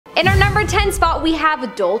In our number 10 spot, we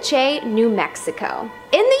have Dulce, New Mexico.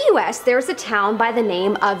 In the US, there's a town by the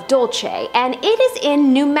name of Dulce, and it is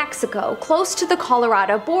in New Mexico, close to the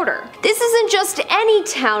Colorado border. This isn't just any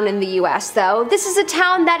town in the US though. This is a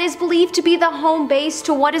town that is believed to be the home base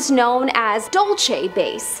to what is known as Dulce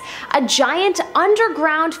Base, a giant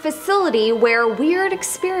underground facility where weird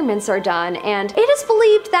experiments are done, and it is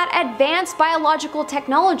believed that advanced biological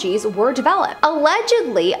technologies were developed.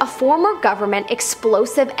 Allegedly, a former government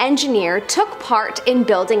explosive engineer took part in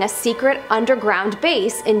building a secret underground base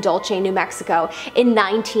in Dulce, New Mexico in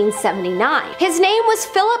 1979. His name was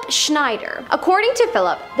Philip Schneider. According to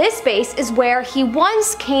Philip, this base is where he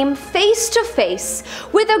once came face to face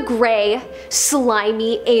with a gray,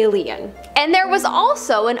 slimy alien. And there was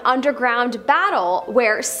also an underground battle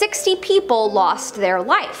where 60 people lost their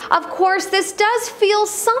life. Of course, this does feel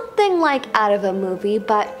something like out of a movie,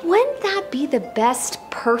 but wouldn't that be the best,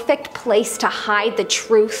 perfect place to hide the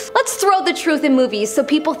truth? Let's throw the truth in movies so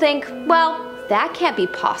people think, well, that can't be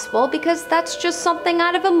possible because that's just something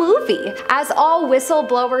out of a movie. As all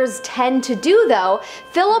whistleblowers tend to do though,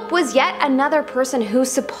 Philip was yet another person who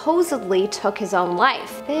supposedly took his own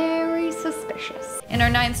life. Very suspicious. In our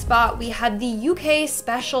 9th spot, we had the UK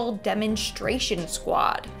Special Demonstration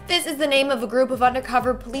Squad. This is the name of a group of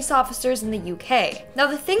undercover police officers in the UK. Now,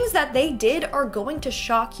 the things that they did are going to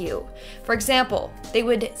shock you. For example, they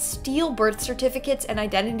would steal birth certificates and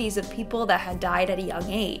identities of people that had died at a young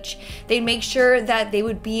age. They'd make sure that they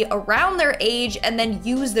would be around their age and then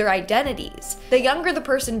use their identities. The younger the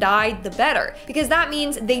person died, the better, because that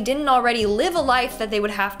means they didn't already live a life that they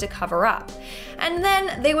would have to cover up. And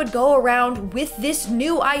then they would go around with this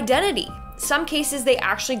new identity. Some cases they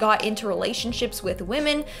actually got into relationships with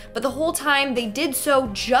women, but the whole time they did so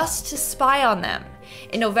just to spy on them.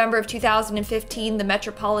 In November of 2015, the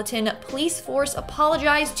Metropolitan Police Force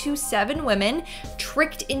apologized to 7 women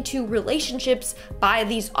tricked into relationships by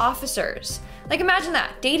these officers. Like, imagine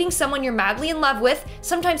that, dating someone you're madly in love with,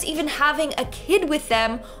 sometimes even having a kid with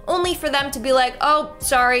them, only for them to be like, oh,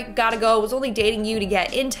 sorry, gotta go, was only dating you to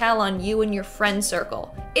get intel on you and your friend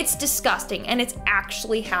circle. It's disgusting, and it's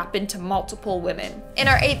actually happened to multiple women. In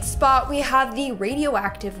our 8th spot, we have the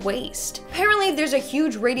radioactive waste. Apparently, there's a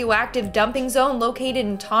huge radioactive dumping zone located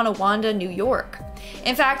in Tonawanda, New York.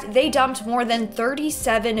 In fact, they dumped more than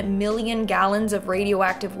 37 million gallons of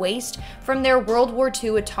radioactive waste from their World War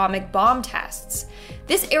II atomic bomb tests.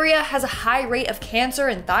 This area has a high rate of cancer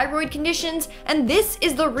and thyroid conditions, and this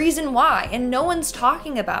is the reason why, and no one's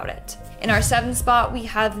talking about it. In our 7th spot, we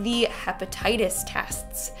have the hepatitis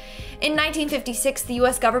tests. In 1956, the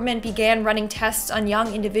US government began running tests on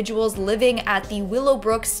young individuals living at the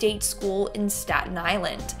Willowbrook State School in Staten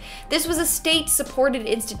Island. This was a state-supported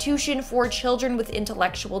institution for children with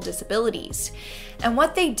intellectual disabilities. And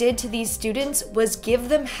what they did to these students was give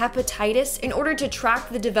them hepatitis in order to track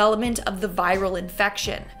the development of the viral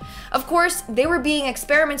infection. Of course, they were being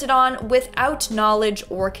experimented on without knowledge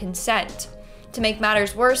or consent. To make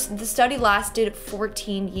matters worse, the study lasted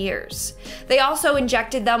 14 years. They also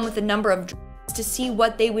injected them with a number of drugs to see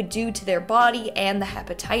what they would do to their body and the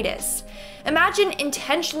hepatitis. Imagine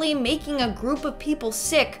intentionally making a group of people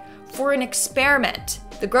sick for an experiment.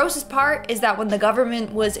 The grossest part is that when the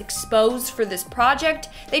government was exposed for this project,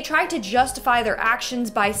 they tried to justify their actions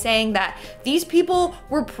by saying that these people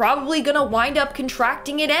were probably gonna wind up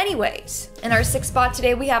contracting it anyways. In our 6th spot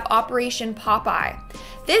today, we have Operation Popeye.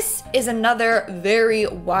 This is another very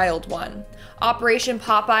wild one. Operation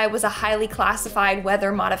Popeye was a highly classified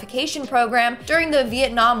weather modification program during the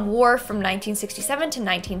Vietnam War from 1967 to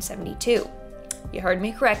 1972. You heard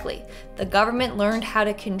me correctly. The government learned how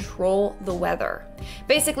to control the weather.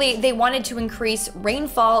 Basically, they wanted to increase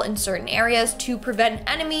rainfall in certain areas to prevent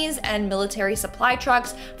enemies and military supply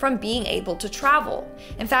trucks from being able to travel.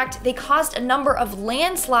 In fact, they caused a number of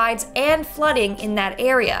landslides and flooding in that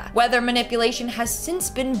area. Weather manipulation has since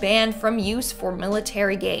been banned from use for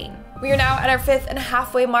military gain. We are now at our 5th and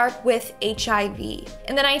halfway mark with HIV.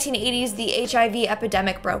 In the 1980s, the HIV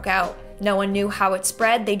epidemic broke out. No one knew how it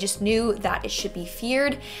spread, they just knew that it should be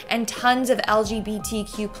feared, and tons of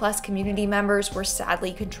LGBTQ+ community members were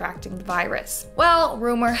sadly contracting the virus. Well,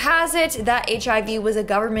 rumor has it that HIV was a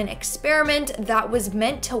government experiment that was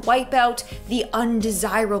meant to wipe out the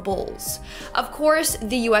undesirables. Of course,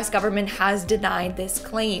 the US government has denied this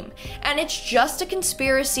claim, and it's just a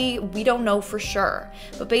conspiracy, we don't know for sure.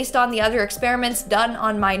 But based on the other experiments done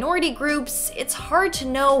on minority groups, it's hard to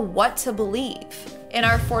know what to believe. In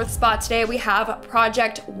our fourth spot today, we have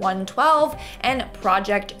Project 112 and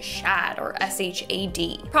Project SHAD, or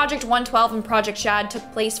S-H-A-D. Project 112 and Project SHAD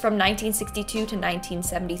took place from 1962 to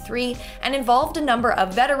 1973 and involved a number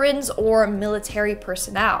of veterans or military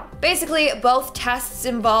personnel. Basically, both tests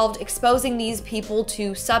involved exposing these people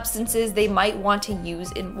to substances they might want to use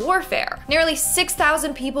in warfare. Nearly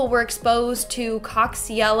 6,000 people were exposed to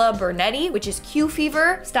Coxiella burnetii, which is Q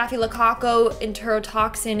fever, Staphylococcus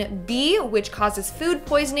enterotoxin B, which causes food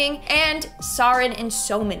poisoning, and sarin and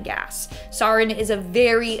soman gas. Sarin is a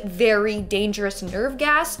very, very dangerous nerve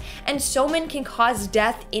gas, and soman can cause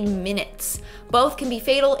death in minutes. Both can be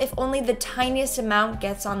fatal if only the tiniest amount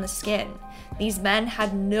gets on the skin. These men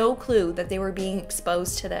had no clue that they were being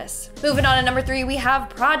exposed to this. Moving on to number 3, we have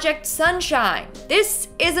Project Sunshine. This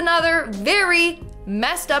is another very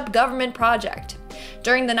messed up government project.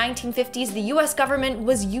 During the 1950s, the US government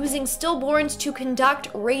was using stillborns to conduct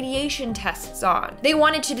radiation tests on. They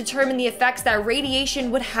wanted to determine the effects that radiation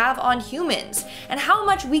would have on humans and how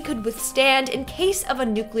much we could withstand in case of a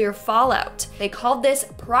nuclear fallout. They called this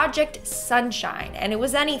Project Sunshine, and it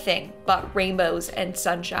was anything but rainbows and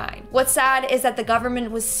sunshine. What's sad is that the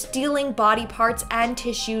government was stealing body parts and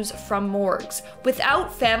tissues from morgues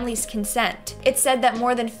without families' consent. It said that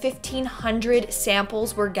more than 1,500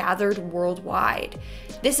 samples were gathered worldwide.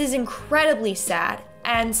 This is incredibly sad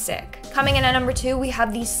and sick. Coming in at number 2, we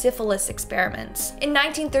have the syphilis experiments. In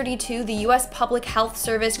 1932, the US Public Health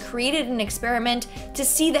Service created an experiment to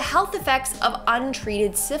see the health effects of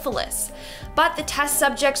untreated syphilis. But the test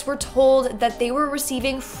subjects were told that they were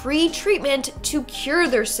receiving free treatment to cure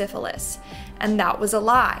their syphilis. And that was a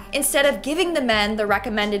lie. Instead of giving the men the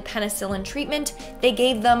recommended penicillin treatment, they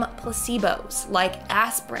gave them placebos, like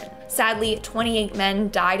aspirin. Sadly, 28 men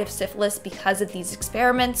died of syphilis because of these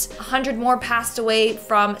experiments, 100 more passed away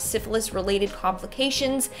from syphilis-related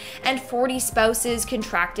complications, and 40 spouses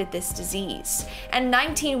contracted this disease. And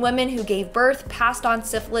 19 women who gave birth passed on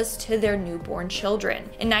syphilis to their newborn children.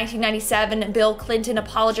 In 1997, Bill Clinton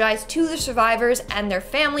apologized to the survivors and their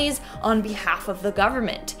families on behalf of the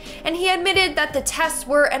government. And he admitted that the tests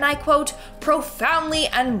were, and I quote, profoundly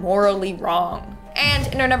and morally wrong.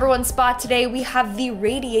 And in our number 1 spot today, we have the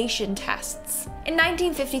radiation tests. In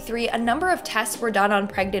 1953, a number of tests were done on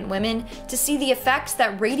pregnant women to see the effects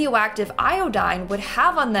that radioactive iodine would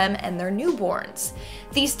have on them and their newborns.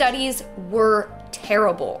 These studies were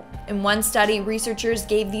terrible. In one study, researchers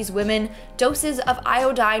gave these women doses of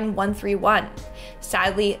iodine 131.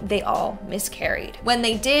 Sadly, they all miscarried. When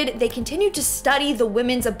they did, they continued to study the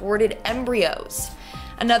women's aborted embryos.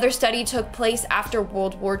 Another study took place after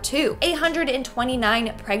World War II.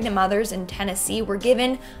 829 pregnant mothers in Tennessee were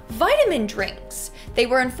given vitamin drinks. They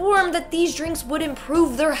were informed that these drinks would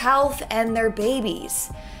improve their health and their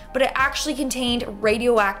babies. But it actually contained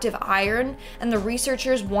radioactive iron, and the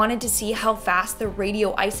researchers wanted to see how fast the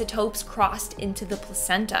radioisotopes crossed into the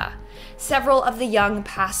placenta. Several of the young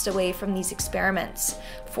passed away from these experiments.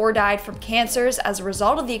 4 died from cancers as a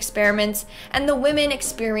result of the experiments, and the women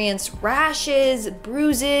experienced rashes,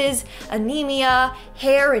 bruises, anemia,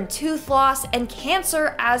 hair and tooth loss, and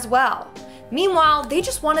cancer as well. Meanwhile, they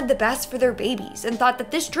just wanted the best for their babies and thought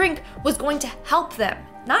that this drink was going to help them,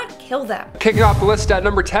 not kill them. Kicking off the list at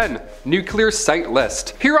number 10, nuclear site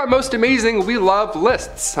list. Here on Most Amazing, we love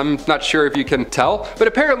lists. I'm not sure if you can tell, but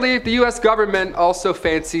apparently the US government also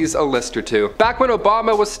fancies a list or two. Back when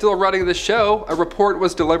Obama was still running the show, a report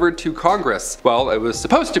was delivered to Congress. Well, it was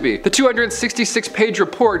supposed to be. The 266-page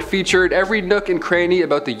report featured every nook and cranny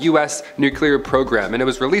about the US nuclear program, and it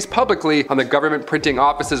was released publicly on the government printing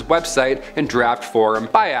office's website in draft form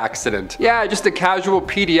by accident. Yeah, just a casual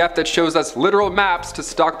PDF that shows us literal maps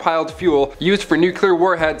to stockpiled fuel used for nuclear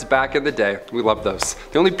warheads back in the day. We love those.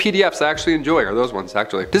 The only PDFs I actually enjoy are those ones,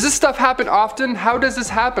 actually. Does this stuff happen often? How does this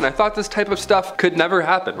happen? I thought this type of stuff could never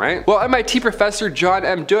happen, right? Well, MIT professor John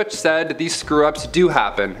M. Deutsch said these screw-ups do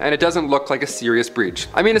happen, and it doesn't look like a serious breach.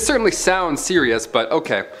 I mean, it certainly sounds serious, but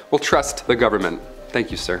okay, we'll trust the government.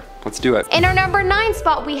 Thank you, sir. Let's do it. In our number 9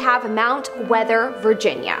 spot, we have Mount Weather,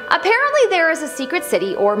 Virginia. Apparently there is a secret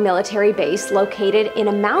city or military base located in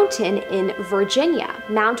a mountain in Virginia.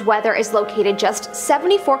 Mount Weather is located just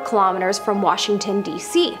 74 kilometers from Washington,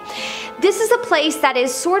 D.C. This is a place that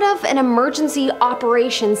is sort of an emergency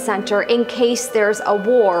operations center in case there's a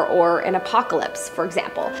war or an apocalypse, for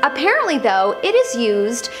example. Apparently though, it is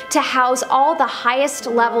used to house all the highest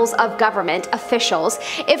levels of government officials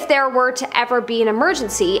if there were to ever be an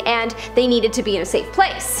emergency and they needed to be in a safe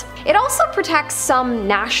place. It also protects some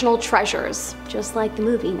national treasures, just like the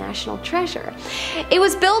movie National Treasure. It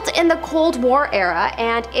was built in the Cold War era,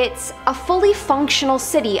 and it's a fully functional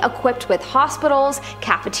city equipped with hospitals,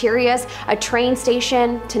 cafeterias, a train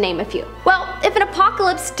station, to name a few. Well, if an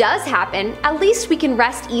apocalypse does happen, at least we can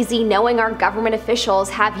rest easy knowing our government officials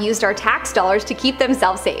have used our tax dollars to keep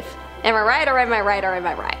themselves safe. Am I right, or am I right, or am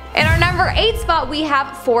I right? In our number 8 spot, we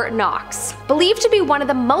have Fort Knox. Believed to be one of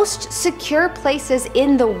the most secure places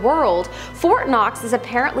in the world, Fort Knox is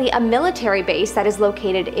apparently a military base that is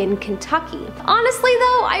located in Kentucky. Honestly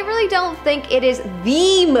though, I really don't think it is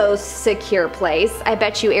the most secure place. I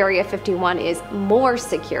bet you Area 51 is more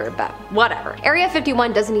secure, but whatever. Area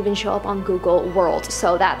 51 doesn't even show up on Google World,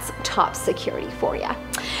 so that's top security for ya.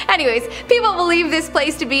 Anyways, people believe this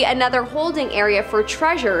place to be another holding area for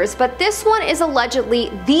treasures, but this one is allegedly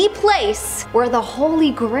the place where the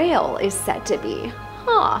Holy Grail is said to be.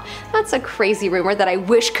 Huh, that's a crazy rumor that I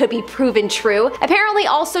wish could be proven true. Apparently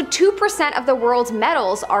also 2% of the world's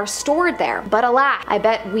metals are stored there, but alas, I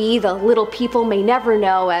bet we the little people may never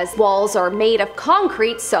know, as walls are made of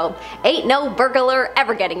concrete, so ain't no burglar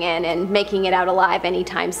ever getting in and making it out alive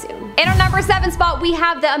anytime soon. In our number 7 spot, we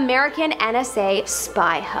have the American NSA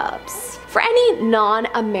spy hubs. For any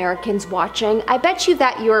non-Americans watching, I bet you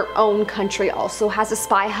that your own country also has a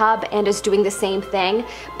spy hub and is doing the same thing,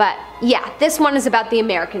 but yeah, this one is about the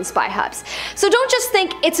American spy hubs. So don't just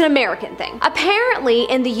think it's an American thing. Apparently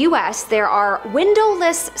in the US there are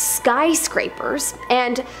windowless skyscrapers,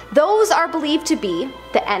 and those are believed to be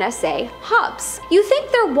the NSA hubs. You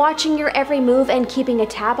think they're watching your every move and keeping a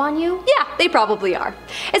tab on you? Yeah, they probably are.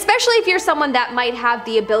 Especially if you're someone that might have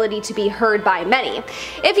the ability to be heard by many.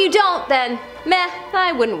 If you don't, then meh,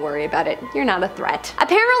 I wouldn't worry about it. You're not a threat.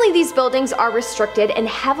 Apparently these buildings are restricted and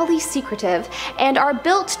heavily secretive and are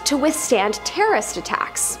built to withstand terrorist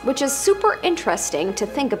attacks, which is super interesting to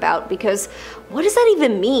think about because what does that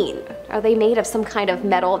even mean? Are they made of some kind of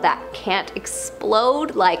metal that can't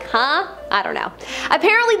explode? Like, huh? I don't know.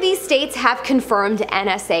 Apparently these states have confirmed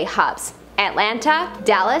NSA hubs: Atlanta,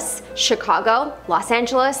 Dallas, Chicago, Los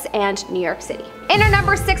Angeles, and New York City. In our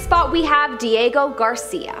number 6 spot, we have Diego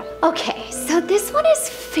Garcia. Okay, so this one is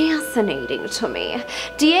fascinating to me.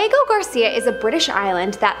 Diego Garcia is a British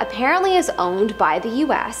island that apparently is owned by the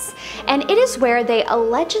US, and it is where they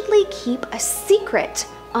allegedly keep a secret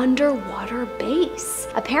underwater base.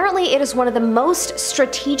 Apparently it is one of the most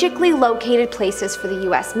strategically located places for the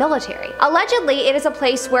US military. Allegedly it is a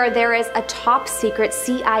place where there is a top secret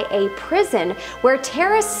CIA prison where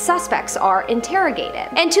terrorist suspects are interrogated.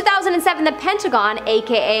 In 2007, the Pentagon,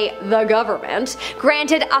 aka the government,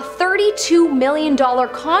 granted a $32 million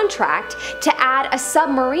contract to add a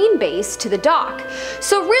submarine base to the dock.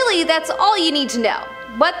 So really that's all you need to know.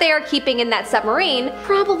 What they are keeping in that submarine,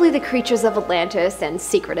 probably the creatures of Atlantis and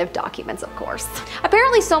secretive documents, of course.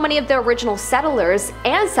 Apparently so many of the original settlers'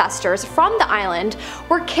 ancestors from the island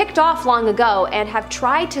were kicked off long ago and have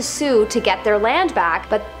tried to sue to get their land back,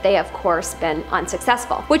 but they of course been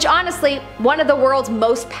unsuccessful. Which honestly, one of the world's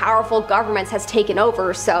most powerful governments has taken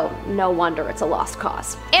over, so no wonder it's a lost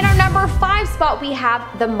cause. In our number 5 spot, we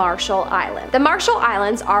have the Marshall Islands. The Marshall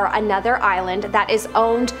Islands are another island that is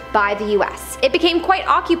owned by the US. It became quite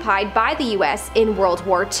occupied by the US in World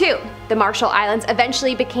War II. The Marshall Islands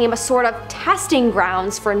eventually became a sort of testing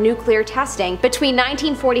grounds for nuclear testing between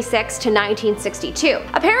 1946 to 1962.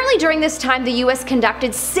 Apparently during this time the US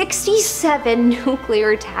conducted 67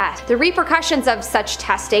 nuclear tests. The repercussions of such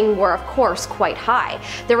testing were of course quite high.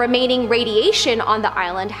 The remaining radiation on the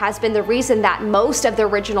island has been the reason that most of the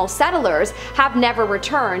original settlers have never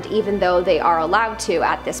returned, even though they are allowed to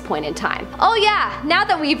at this point in time. Oh yeah, now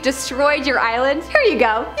that we've destroyed your island, here you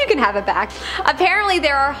go, you can have it back. Apparently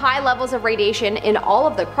there are high levels of radiation in all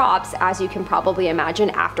of the crops, as you can probably imagine,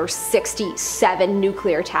 after 67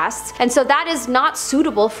 nuclear tests, and so that is not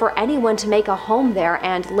suitable for anyone to make a home there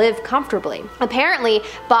and live comfortably. Apparently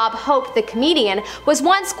Bob Hope, the comedian, was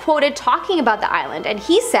once quoted talking about the island, and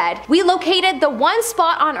he said, "We located the one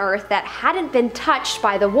spot on Earth that hadn't been touched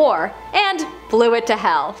by the war and blew it to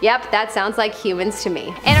hell." Yep, that sounds like humans to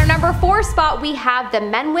me. In our number 4 spot, we have the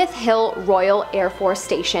Menwith Hill Royal Air Force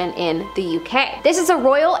Station in the UK. This is a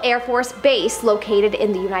Royal Air Force base located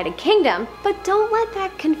in the United Kingdom, but don't let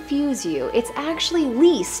that confuse you. It's actually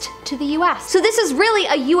leased to the US. So this is really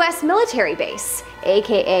a US military base.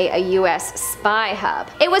 aka a US spy hub.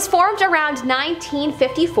 It was formed around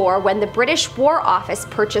 1954 when the British War Office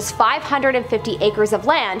purchased 550 acres of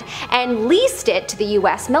land and leased it to the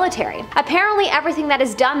US military. Apparently everything that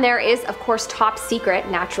is done there is of course top secret,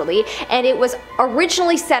 naturally, and it was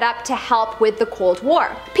originally set up to help with the Cold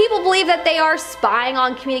War. People believe that they are spying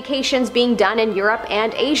on communications being done in Europe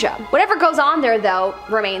and Asia. Whatever goes on there though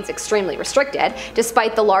remains extremely restricted,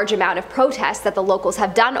 despite the large amount of protests that the locals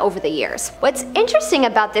have done over the years. What's interesting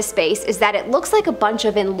about this space is that it looks like a bunch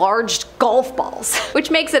of enlarged golf balls,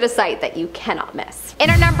 which makes it a sight that you cannot miss. In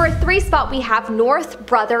our number 3 spot we have North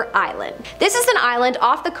Brother Island. This is an island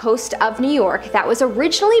off the coast of New York that was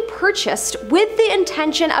originally purchased with the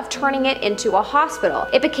intention of turning it into a hospital.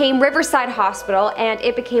 It became Riverside Hospital, and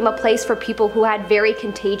it became a place for people who had very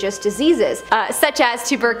contagious diseases, such as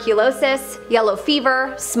tuberculosis, yellow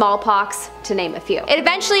fever, smallpox, to name a few. It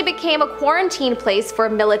eventually became a quarantine place for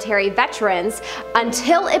military veterans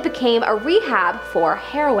until it became a rehab for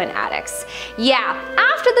heroin addicts. Yeah,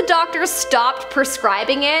 after the doctors stopped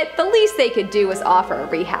prescribing it, the least they could do was offer a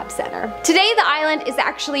rehab center. Today the island is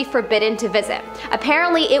actually forbidden to visit.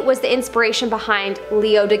 Apparently it was the inspiration behind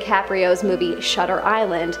Leo DiCaprio's movie Shutter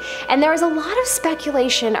Island, and there is a lot of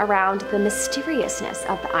speculation around the mysteriousness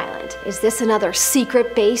of the island. Is this another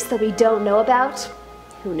secret base that we don't know about?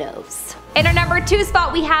 Who knows? In our number 2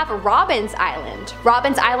 spot we have Robbins Island.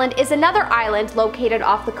 Robbins Island is another island located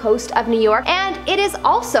off the coast of New York, and it is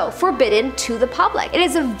also forbidden to the public. It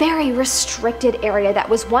is a very restricted area that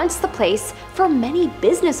was once the place for many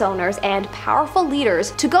business owners and powerful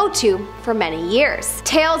leaders to go to for many years.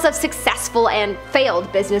 Tales of successful and failed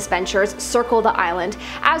business ventures circle the island,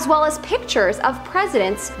 as well as pictures of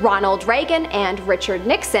presidents Ronald Reagan and Richard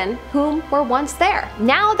Nixon, whom were once there.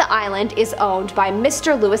 Now the island is owned by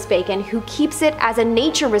Mr. Louis Bacon, who keeps it as a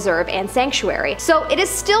nature reserve and sanctuary, so it is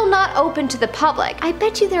still not open to the public. I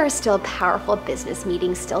bet you there are still powerful business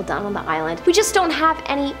meetings still done on the island. We just don't have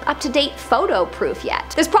any up-to-date photo proof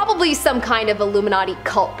yet. There's probably some kind of Illuminati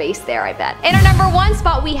cult base there, I bet. In our number 1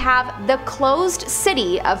 spot we have the closed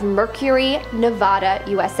city of Mercury, Nevada,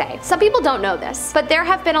 USA. Some people don't know this, but there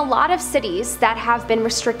have been a lot of cities that have been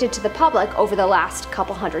restricted to the public over the last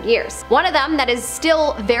couple hundred years. One of them that is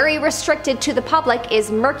still very restricted to the public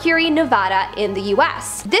is Mercury, Nevada in the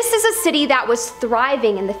US. This is a city that was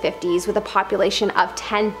thriving in the 50s with a population of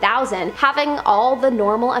 10,000, having all the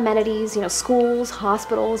normal amenities, schools,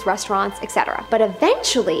 hospitals, restaurants, etc. But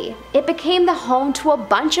eventually, it became the home to a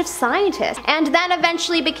bunch of scientists, and then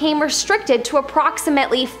eventually became restricted to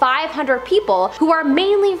approximately 500 people who are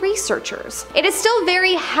mainly researchers. It is still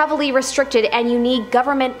very heavily restricted, and you need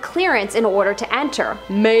government clearance in order to enter.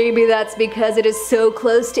 Maybe that's because it is so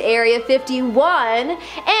close to Area 51,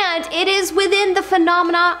 and it is within the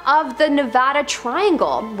phenomena of the Nevada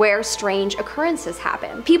Triangle, where strange occurrences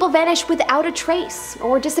happen. People vanish without a trace,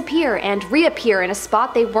 or disappear and reappear in a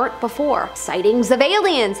spot they weren't before. Sightings of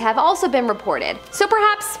aliens have also been reported, so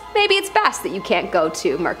perhaps maybe it's best that you can't go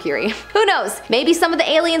to Mercury. Who knows, maybe some of the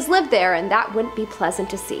aliens live there and that wouldn't be pleasant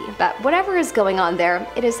to see. But whatever is going on there,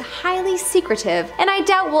 it is highly secretive, and I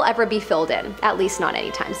doubt will ever be filled in, at least not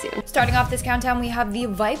anytime soon. Starting off this countdown, we have the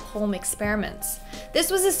Vipholm experiments. This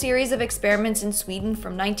was a series of experiments in Sweden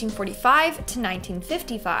from 1945 to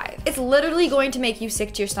 1955. It's literally going to make you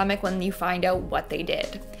sick to your stomach when you find out what they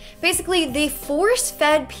did. Basically, they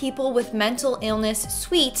force-fed people with mental illness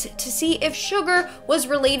sweets to see if sugar was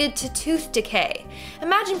related to tooth decay.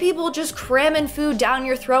 Imagine people just cramming food down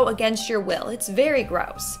your throat against your will. It's very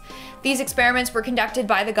gross. These experiments were conducted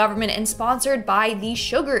by the government and sponsored by the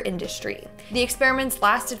sugar industry. The experiments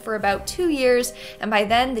lasted for about 2 years, and by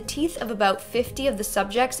then the teeth of about 50 of the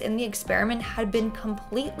subjects in the experiment had been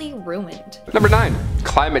completely ruined. Number 9,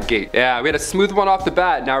 ClimateGate. Yeah, we had a smooth one off the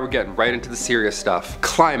bat, now we're getting right into the serious stuff.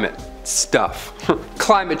 Climate stuff.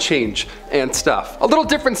 Climate change and stuff. A little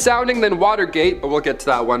different sounding than Watergate, but we'll get to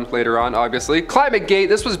that one later on, obviously. ClimateGate,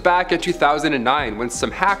 this was back in 2009 when some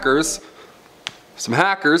hackers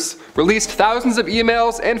released thousands of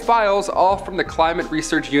emails and files, all from the Climate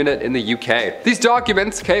Research Unit in the UK. These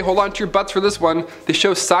documents, okay, hold on to your butts for this one, they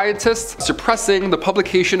show scientists suppressing the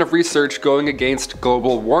publication of research going against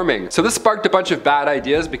global warming. So this sparked a bunch of bad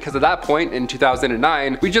ideas because at that point in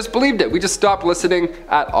 2009, we just believed it. We just stopped listening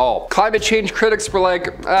at all. Climate change critics were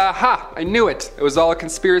like, aha, I knew it. It was all a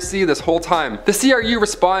conspiracy this whole time. The CRU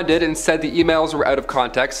responded and said the emails were out of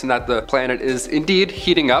context and that the planet is indeed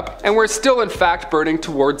heating up, and we're still in fact burning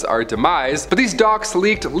towards our demise. But these docs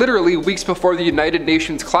leaked literally weeks before the United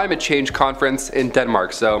Nations Climate Change Conference in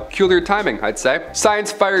Denmark, so peculiar timing, I'd say.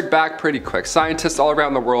 Science fired back pretty quick. Scientists all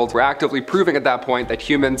around the world were actively proving at that point that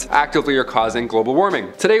humans actively are causing global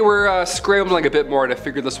warming. Today we're scrambling a bit more to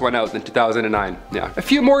figure this one out than 2009. Yeah, a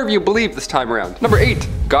few more of you believe this time around. Number 8.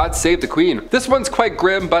 God Save the Queen. This one's quite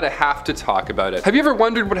grim, but I have to talk about it. Have you ever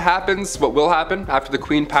wondered what will happen after the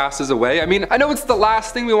Queen passes away? I mean, I know it's the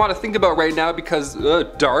last thing we want to think about right now because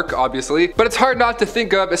dark, obviously, but it's hard not to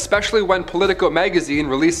think of, especially when Politico magazine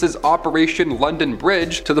releases Operation London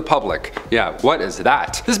Bridge to the public. Yeah, what is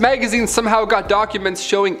that? This magazine somehow got documents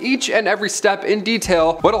showing each and every step in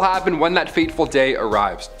detail what'll happen when that fateful day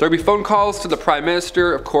arrives. There'll be phone calls to the Prime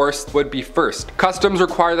Minister, of course, would be first. Customs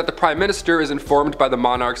require that the Prime Minister is informed by the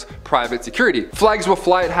monarch's private security. Flags will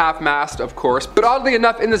fly at half-mast, of course, but oddly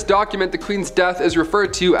enough, in this document, the Queen's death is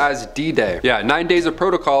referred to as D-Day. Yeah, 9 days of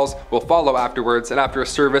protocols will follow afterwards, and after a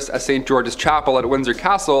service at St. George's Chapel at Windsor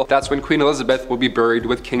Castle, that's when Queen Elizabeth will be buried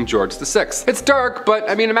with King George VI. It's dark, but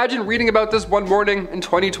I mean, imagine reading about this one morning in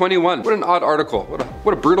 2021. What an odd article.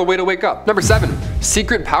 What a brutal way to wake up. Number 7.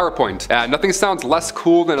 Secret PowerPoint. Nothing sounds less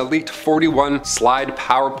cool than a leaked 41-slide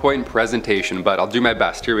PowerPoint presentation, but I'll do my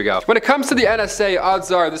best. Here we go. When it comes to the NSA,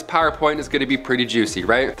 odds are this PowerPoint is going to be pretty juicy,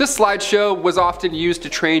 right? This slideshow was often used to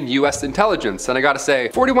train US intelligence, and I gotta say,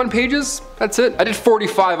 41 pages? That's it. I did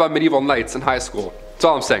 45 on medieval knights in high school. That's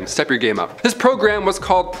all I'm saying, step your game up. This program was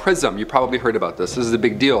called PRISM. You probably heard about this. This is a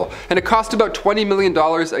big deal. And it cost about $20 million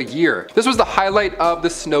a year. This was the highlight of the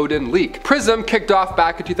Snowden leak. PRISM kicked off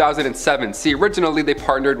back in 2007. See, originally they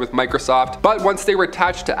partnered with Microsoft, but once they were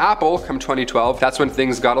attached to Apple come 2012, that's when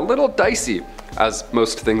things got a little dicey, as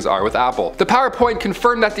most things are with Apple. The PowerPoint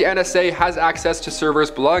confirmed that the NSA has access to servers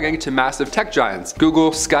belonging to massive tech giants. Google,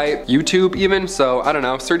 Skype, YouTube even, so I don't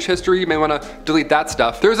know, search history, you may want to delete that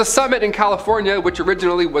stuff. There was a summit in California which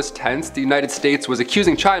originally was tense. The United States was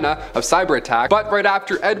accusing China of cyber attack, but right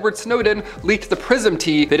after Edward Snowden leaked the PRISM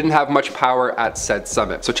tea, they didn't have much power at said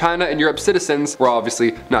summit. So China and Europe citizens were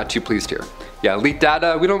obviously not too pleased here. Yeah, leaked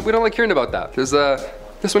data, we don't like hearing about that.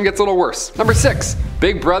 This one gets a little worse. Number 6.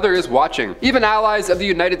 Big Brother is watching. Even allies of the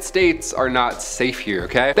United States are not safe here,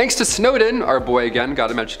 okay? Thanks to Snowden, our boy again,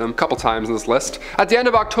 gotta mention him a couple times in this list. At the end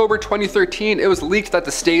of October 2013, it was leaked that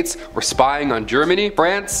the states were spying on Germany,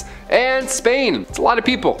 France, and Spain. It's a lot of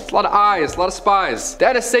people, it's a lot of eyes, a lot of spies. The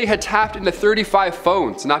NSA had tapped into 35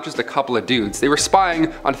 phones, not just a couple of dudes. They were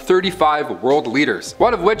spying on 35 world leaders,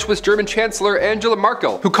 one of which was German Chancellor Angela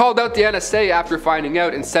Merkel, who called out the NSA after finding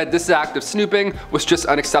out and said this act of snooping was just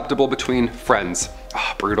unacceptable between friends.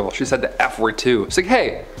 Ah, brutal. She said the F word too. It's like,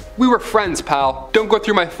 hey, we were friends, pal. Don't go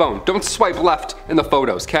through my phone. Don't swipe left in the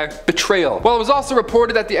photos, okay? Betrayal. Well, it was also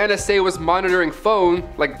reported that the NSA was monitoring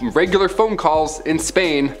regular phone calls in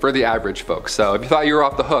Spain for the average folks. So if you thought you were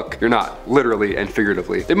off the hook, you're not, literally and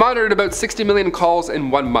figuratively. They monitored about 60 million calls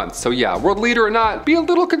in 1 month. So yeah, world leader or not, be a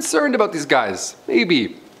little concerned about these guys.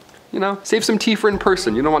 Maybe. You know, save some tea for in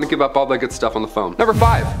person. You don't want to give up all that good stuff on the phone. Number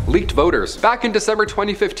 5, leaked voters. Back in December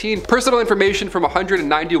 2015, personal information from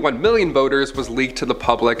 191 million voters was leaked to the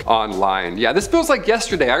public online. Yeah, this feels like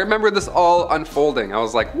yesterday. I remember this all unfolding. I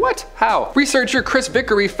was like, what? How? Researcher Chris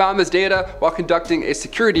Vickery found this data while conducting a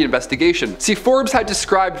security investigation. See, Forbes had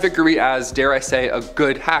described Vickery as, dare I say, a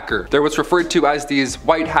good hacker. They're what's referred to as these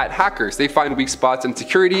white hat hackers. They find weak spots in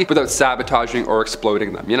security without sabotaging or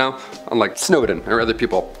exploiting them, you know? Unlike Snowden or other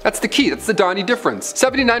people. That's the key, that's the Donnie difference.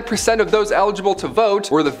 79% of those eligible to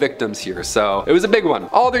vote were the victims here, so it was a big one.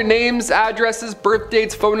 All their names, addresses, birth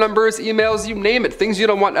dates, phone numbers, emails, you name it. Things you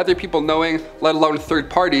don't want other people knowing, let alone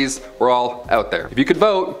third parties, were all out there. If you could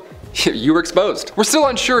vote, you were exposed. We're still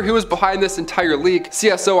unsure who was behind this entire leak.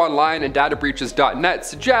 CSO Online and databreaches.net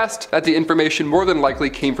suggest that the information more than likely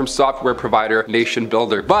came from software provider Nation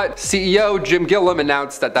Builder, but CEO Jim Gilliam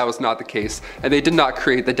announced that that was not the case and they did not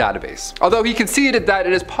create the database. Although he conceded that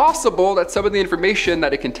it is possible that some of the information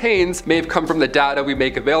that it contains may have come from the data we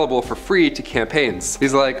make available for free to campaigns.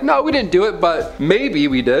 He's like, no, we didn't do it, but maybe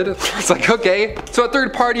we did. It's like, okay. So a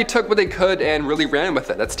third party took what they could and really ran with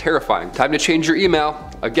it. That's terrifying. Time to change your email.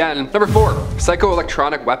 Again. Number 4,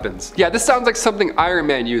 psychoelectronic weapons. Yeah, this sounds like something Iron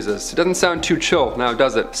Man uses. It doesn't sound too chill now,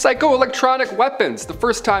 does it? Psychoelectronic weapons. The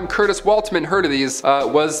first time Curtis Waltman heard of these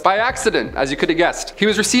was by accident, as you could have guessed. He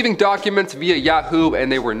was receiving documents via Yahoo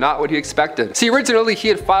and they were not what he expected. See, originally he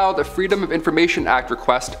had filed a Freedom of Information Act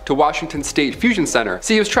request to Washington State Fusion Center.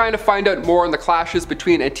 See, he was trying to find out more on the clashes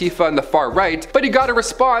between Antifa and the far right, but he got a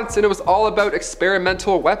response and it was all about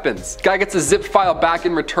experimental weapons. Guy gets a zip file back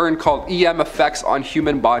in return called EM effects on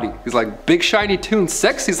human body. He's like, Big Shiny Tune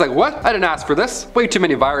 6? He's like, what? I didn't ask for this. Way too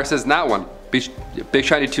many viruses in that one. Big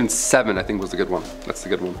Shiny Tune 7, I think was the good one. That's the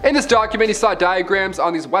good one. In this document, he saw diagrams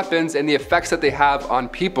on these weapons and the effects that they have on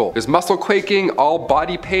people. There's muscle quaking, all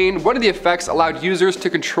body pain. One of the effects allowed users to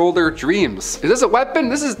control their dreams. Is this a weapon?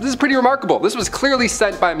 This is pretty remarkable. This was clearly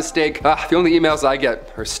sent by mistake. The only emails I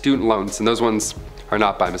get are student loans, and those ones are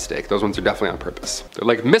not by mistake. Those ones are definitely on purpose. They're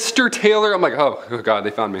like, Mr. Taylor. I'm like, oh God, they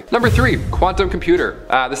found me. Number 3, quantum computer.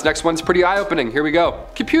 This next one's pretty eye-opening. Here we go.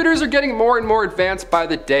 Computers are getting more and more advanced by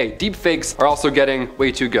the day. Deepfakes are also getting way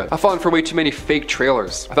too good. I've fallen for way too many fake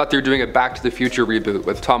trailers. I thought they were doing a Back to the Future reboot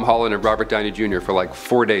with Tom Holland and Robert Downey Jr. for like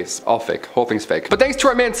 4 days. All fake. Whole thing's fake. But thanks to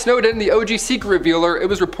our man Snowden, the OG secret revealer, it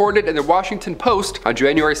was reported in the Washington Post on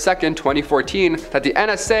January 2nd, 2014 that the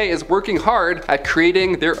NSA is working hard at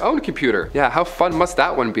creating their own computer. Yeah, how fun must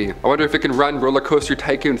that one be? I wonder if it can run Roller Coaster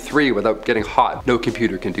Tycoon 3 without getting hot. No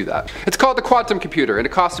computer can do that. It's called the quantum computer, and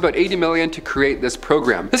it costs about $80 million to create this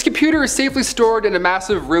program. This computer is safely stored in a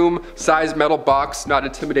massive room-sized metal box, not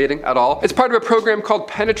intimidating at all. It's part of a program called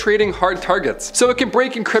Penetrating Hard Targets. So it can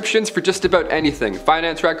break encryptions for just about anything.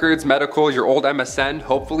 Finance records, medical, your old MSN,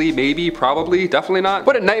 hopefully, maybe, probably, definitely not.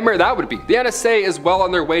 What a nightmare that would be. The NSA is well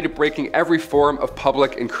on their way to breaking every form of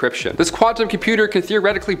public encryption. This quantum computer can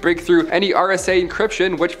theoretically break through any RSA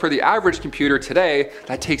encryption, which for the average computer today,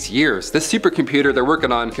 that takes years. This supercomputer they're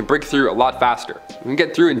working on can break through a lot faster. You can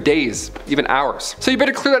get through in days, even hours. So you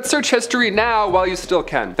better clear that search history now while you still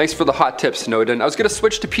can. Thanks for the hot tips, Snowden. I was gonna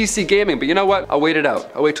switch to PC gaming, but you know what? I'll wait it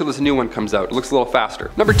out. I'll wait till this new one comes out. It looks a little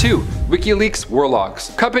faster. Number 2, WikiLeaks war logs.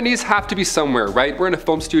 Companies have to be somewhere, right? We're in a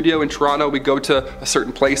film studio in Toronto. We go to a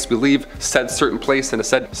certain place. We leave said certain place in a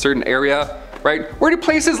said certain area. Right? Where do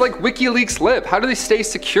places like WikiLeaks live? How do they stay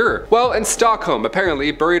secure? Well, in Stockholm,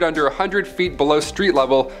 apparently, buried under 100 feet below street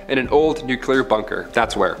level in an old nuclear bunker.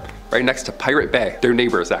 That's where. Right next to Pirate Bay. They're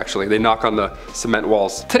neighbors, actually. They knock on the cement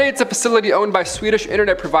walls. Today, it's a facility owned by Swedish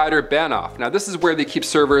internet provider Bahnhof. Now, this is where they keep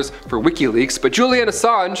servers for WikiLeaks, but Julian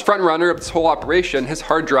Assange, frontrunner of this whole operation, his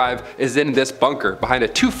hard drive is in this bunker, behind a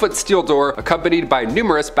 2-foot steel door, accompanied by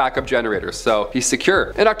numerous backup generators, so he's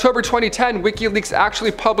secure. In October 2010, WikiLeaks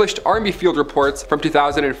actually published Army field reports from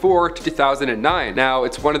 2004 to 2009. Now,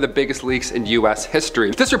 it's one of the biggest leaks in US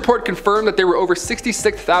history. This report confirmed that there were over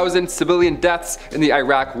 66,000 civilian deaths in the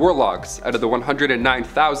Iraq war logs out of the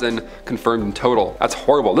 109,000 confirmed in total. That's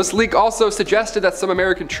horrible. This leak also suggested that some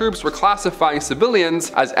American troops were classifying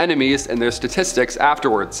civilians as enemies in their statistics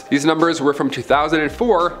afterwards. These numbers were from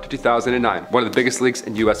 2004 to 2009. One of the biggest leaks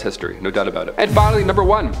in US history, no doubt about it. And finally, number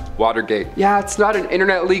 1, Watergate. Yeah, it's not an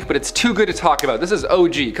internet leak, but it's too good to talk about. This is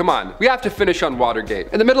OG, come on. We have to finish on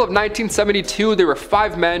Watergate. In the middle of 1972, there were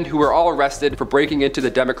 5 men who were all arrested for breaking into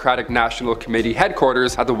the Democratic National Committee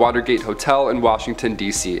headquarters at the Watergate Hotel in Washington,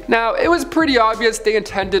 D.C. Now, it was pretty obvious they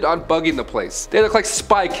intended on bugging the place. They looked like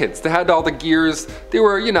spy kids. They had all the gears. They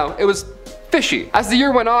were, you know, it was fishy. As the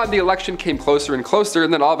year went on, the election came closer and closer,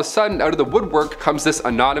 and then all of a sudden, out of the woodwork comes this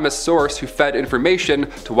anonymous source who fed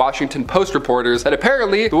information to Washington Post reporters that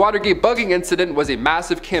apparently the Watergate bugging incident was a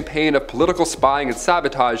massive campaign of political spying and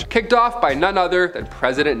sabotage kicked off by none other than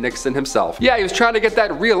President Nixon himself. Yeah, he was trying to get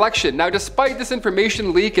that re-election. Now, despite this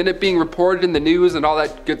information leak and it being reported in the news and all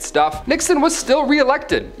that good stuff, Nixon was still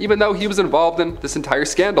re-elected, even though he was involved in this entire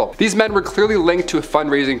scandal. These men were clearly linked to a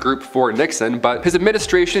fundraising group for Nixon, but his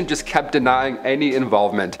administration just kept denying any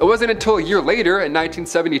involvement. It wasn't until a year later in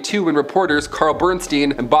 1972 when reporters Carl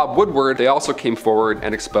Bernstein and Bob Woodward, they also came forward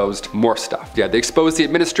and exposed more stuff. Yeah, they exposed the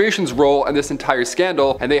administration's role in this entire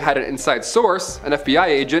scandal, and they had an inside source, an FBI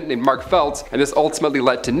agent named Mark Feltz, and this ultimately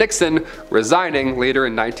led to Nixon resigning later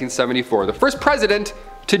in 1974, the first president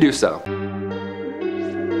to do so.